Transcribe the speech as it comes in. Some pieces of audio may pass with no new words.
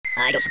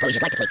I don't suppose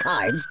you'd like to play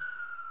cards.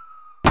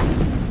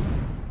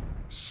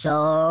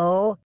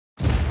 So...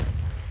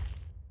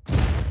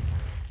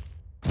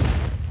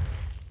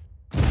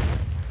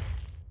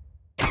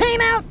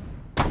 Time out!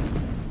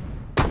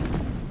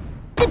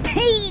 The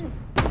pain!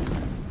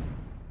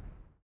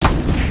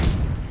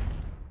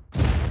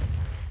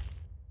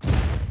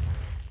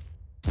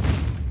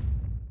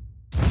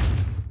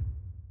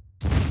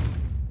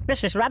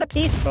 This is rather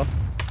peaceful.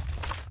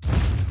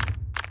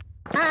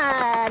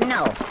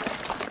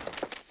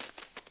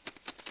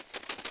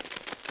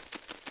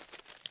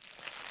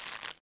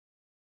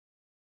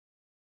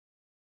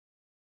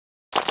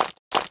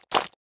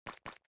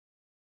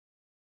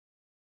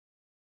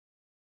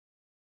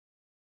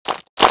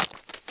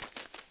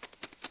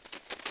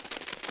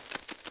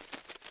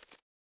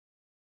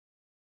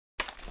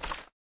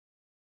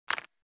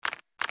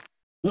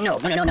 No.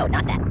 No,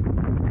 not that.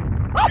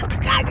 Oh,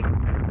 God!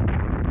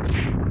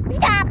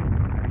 Stop!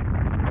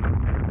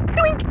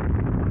 Doink!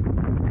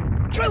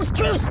 Truce!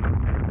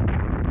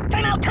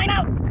 Time out!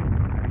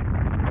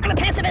 I'm a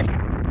pacifist!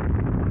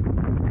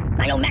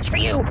 I no match for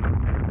you!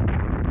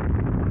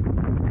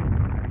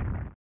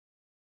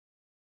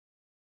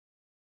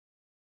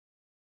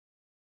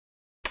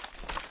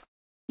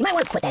 You might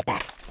want to put that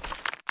back.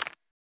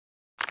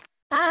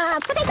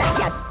 Put that back,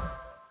 yeah.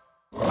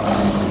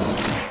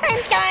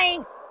 I'm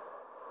dying!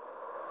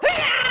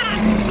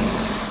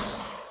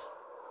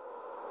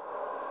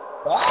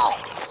 Oh!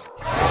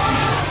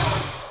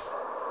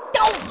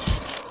 Don't!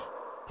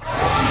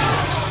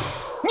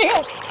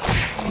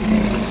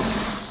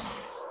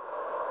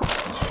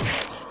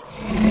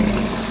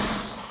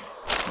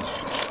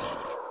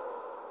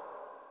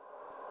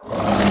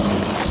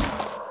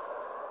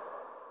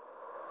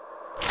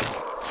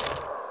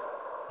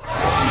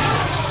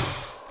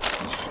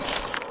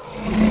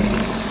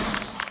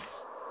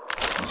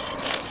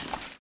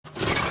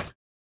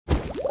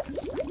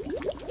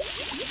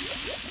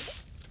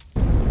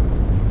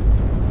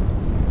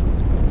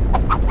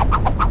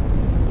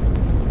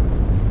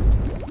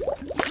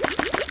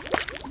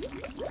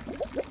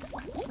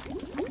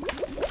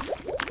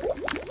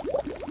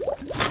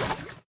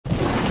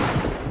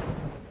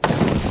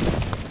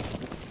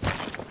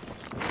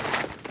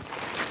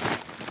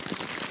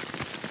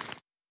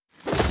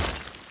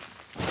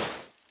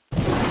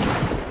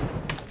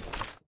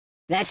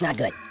 That's not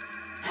good.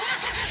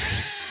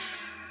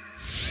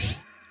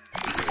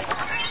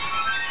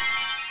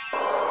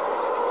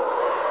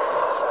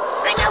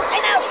 I'm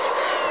out!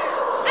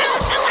 Ow!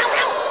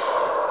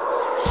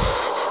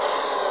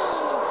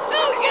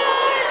 Oh,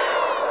 God!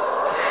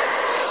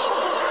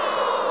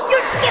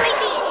 You're killing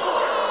me!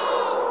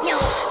 No.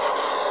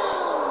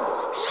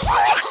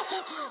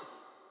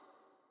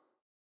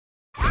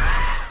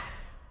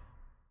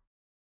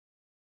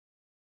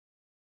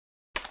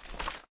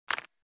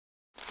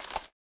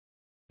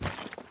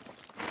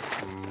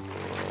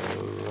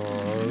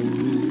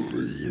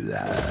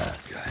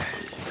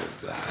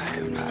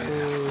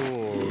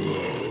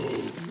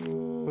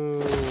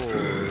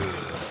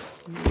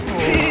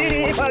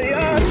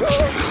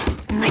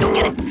 I don't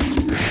get it.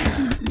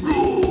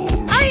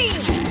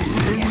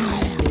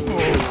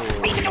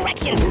 Basic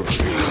directions.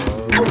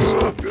 Ouch!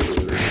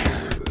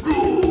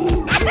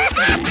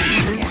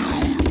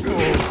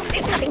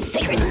 There's nothing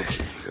sacred.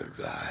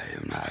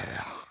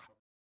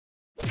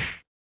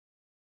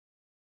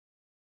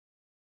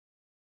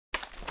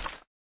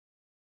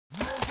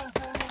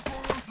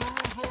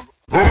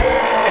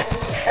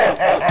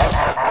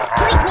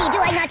 Break me, do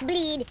I not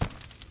bleed?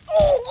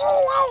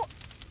 Oh!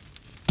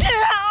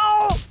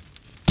 Ow!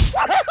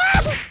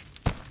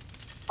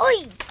 Oi!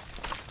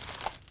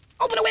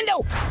 Open a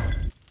window!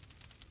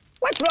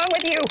 What's wrong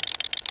with you?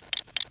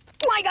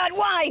 My God,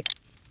 why?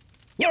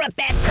 You're a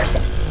bad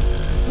person.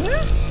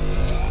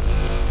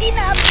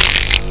 Enough!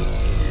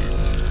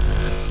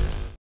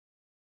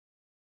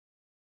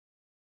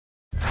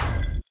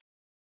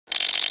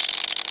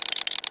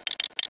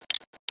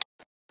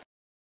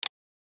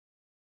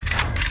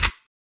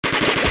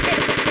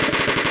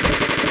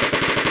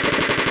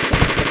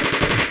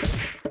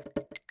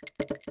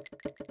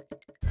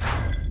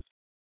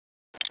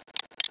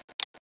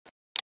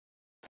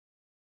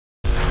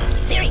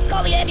 Siri,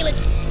 call the ambulance!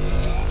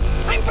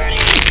 I'm burning!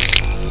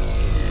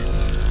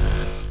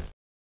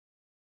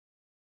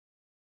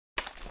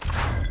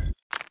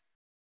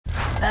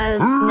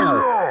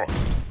 No.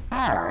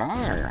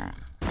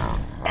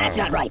 That's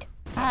not right.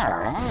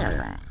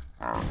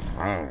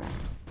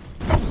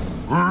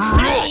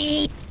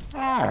 Hey!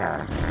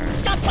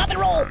 Stop, pop, and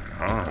roll!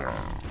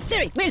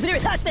 Siri, where's the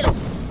nearest hospital?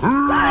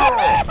 Oh,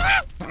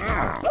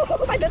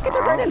 my biscuits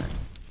are burning!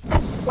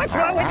 What's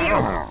wrong with you?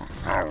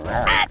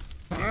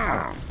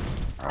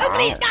 Oh,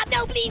 please, stop!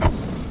 No, please!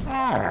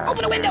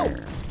 Open a window!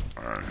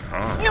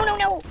 No!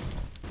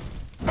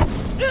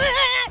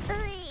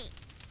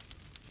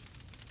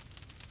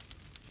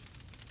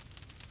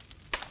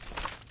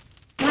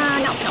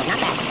 No, not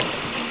that.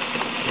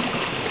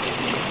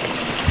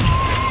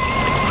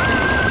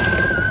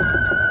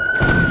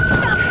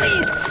 Stop,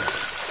 please!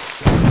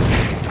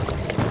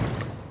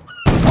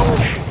 Oh!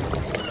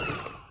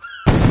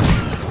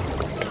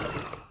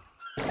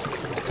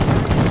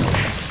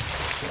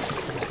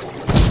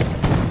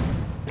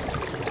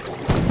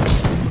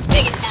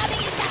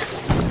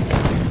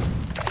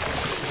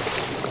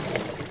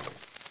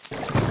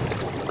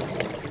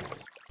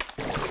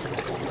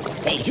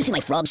 Hey, did you see my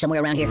frog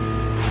somewhere around here?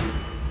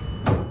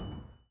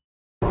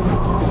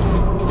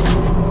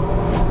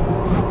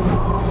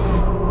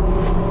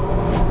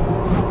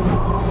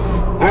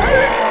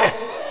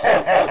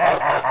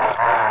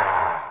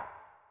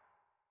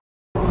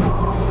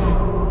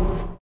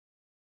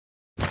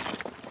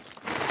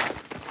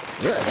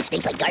 Ugh, it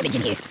stinks like garbage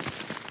in here.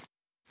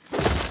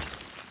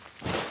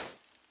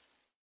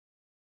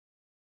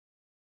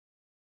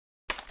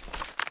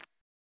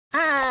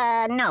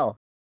 No.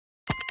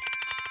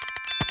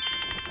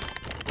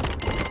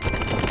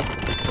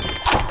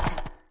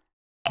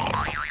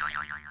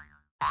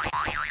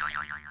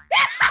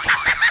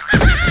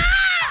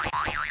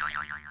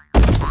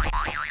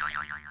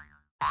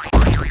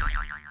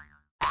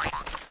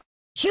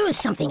 Choose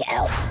something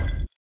else.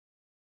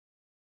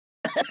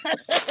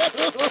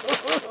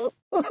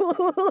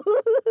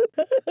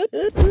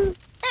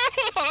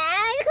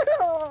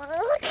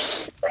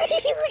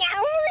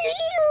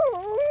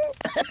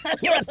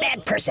 You're a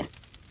bad person.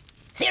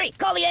 Siri,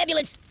 call the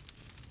ambulance.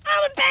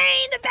 Oh, the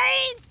pain, the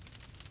pain.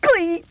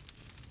 Glee.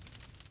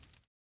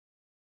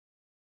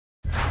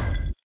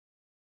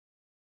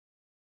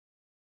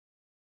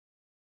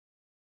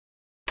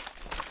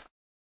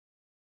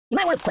 You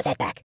might want to put that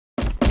back.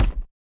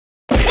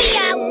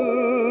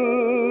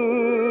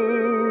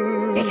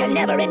 It's a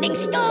never-ending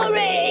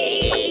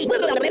story!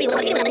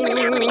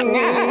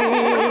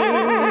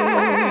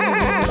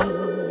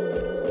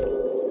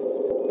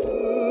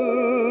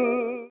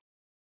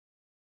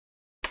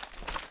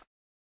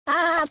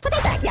 Put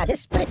that back. Yeah,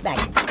 just put it back.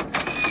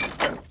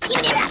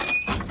 Give it up!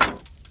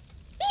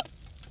 Beep!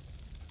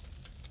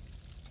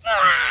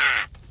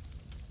 Ah!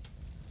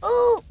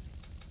 Ooh!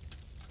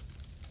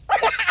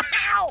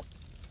 Ow!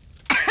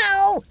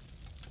 Ow!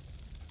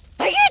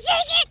 I can't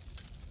take it!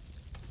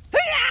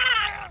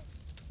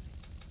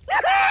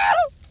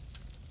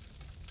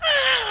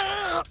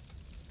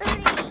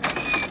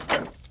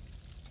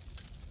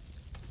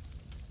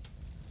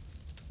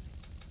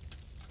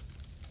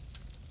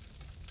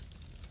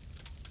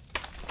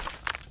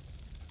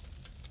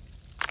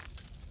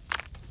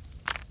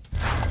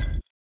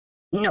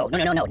 No,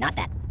 not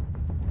that.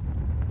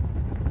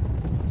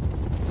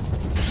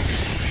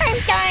 I'm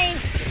dying!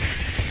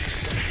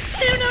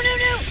 No!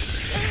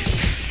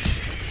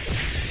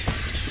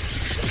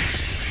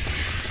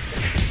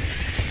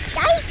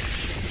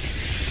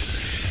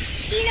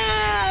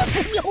 Enough!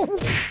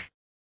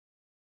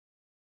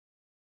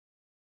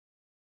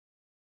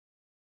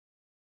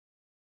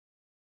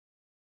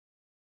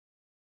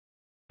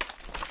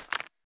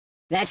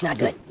 That's not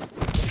good.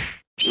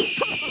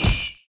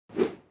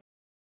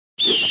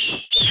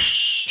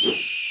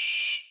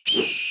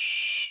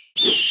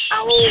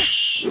 Ow!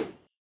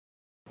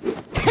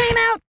 Time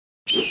out!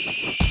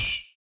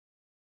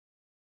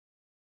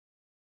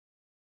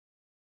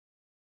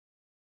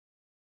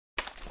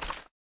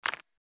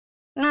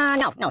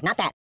 No, not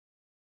that.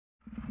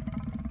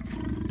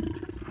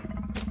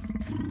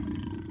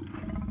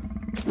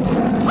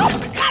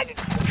 Oh, God!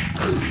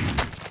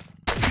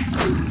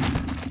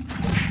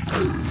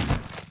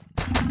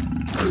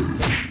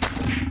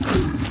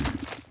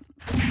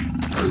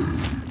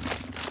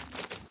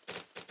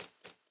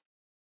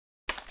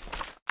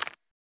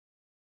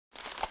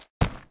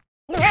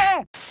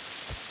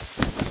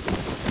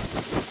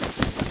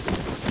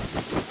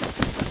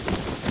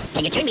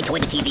 Can you turn me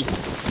toward the TV?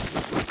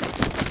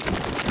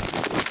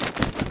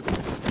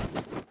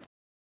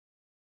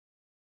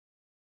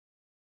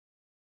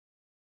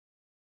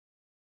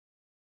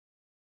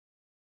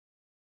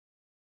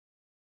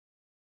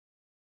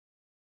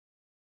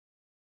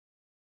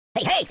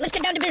 Hey, let's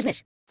get down to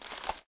business.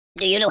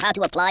 Do you know how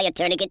to apply a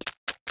tourniquet?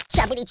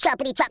 Choppity,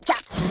 choppity, chop,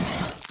 chop.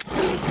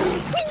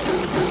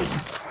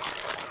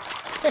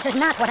 This is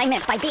not what I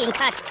meant by being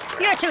cut.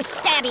 You're too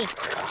stabby.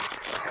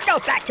 Go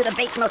back to the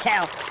Bates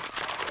Motel.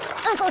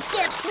 Uncle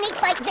Skip's snake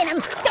bite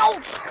venom. Go!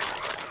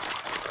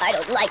 I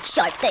don't like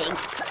sharp things.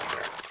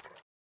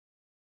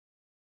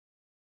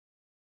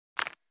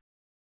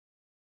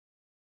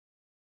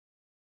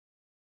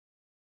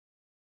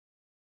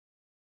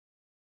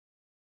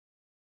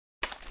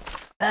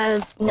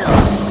 No.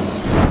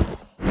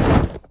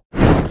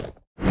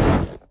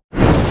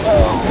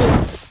 Oh!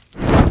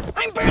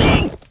 I'm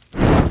burning!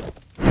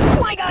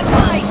 My God,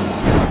 why?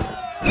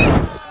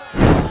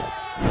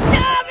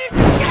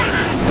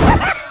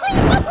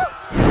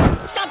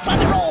 Stop, drop,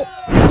 and roll!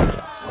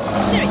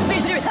 Siri,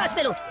 where's the nearest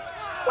hospital?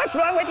 What's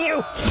wrong with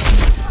you?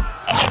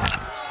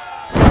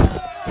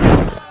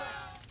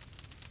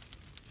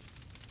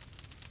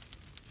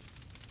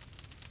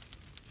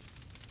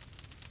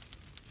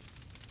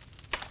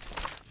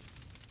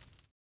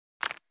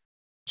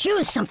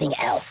 Choose something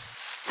else.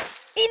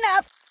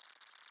 Enough!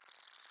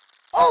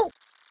 Oh!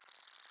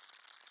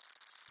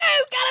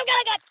 Oh,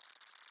 God!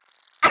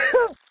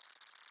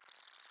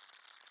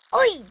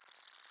 Oi!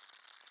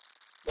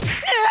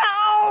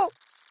 Ow!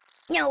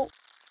 No.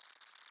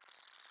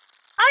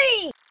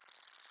 Ay!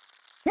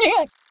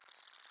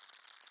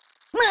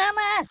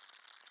 Mama!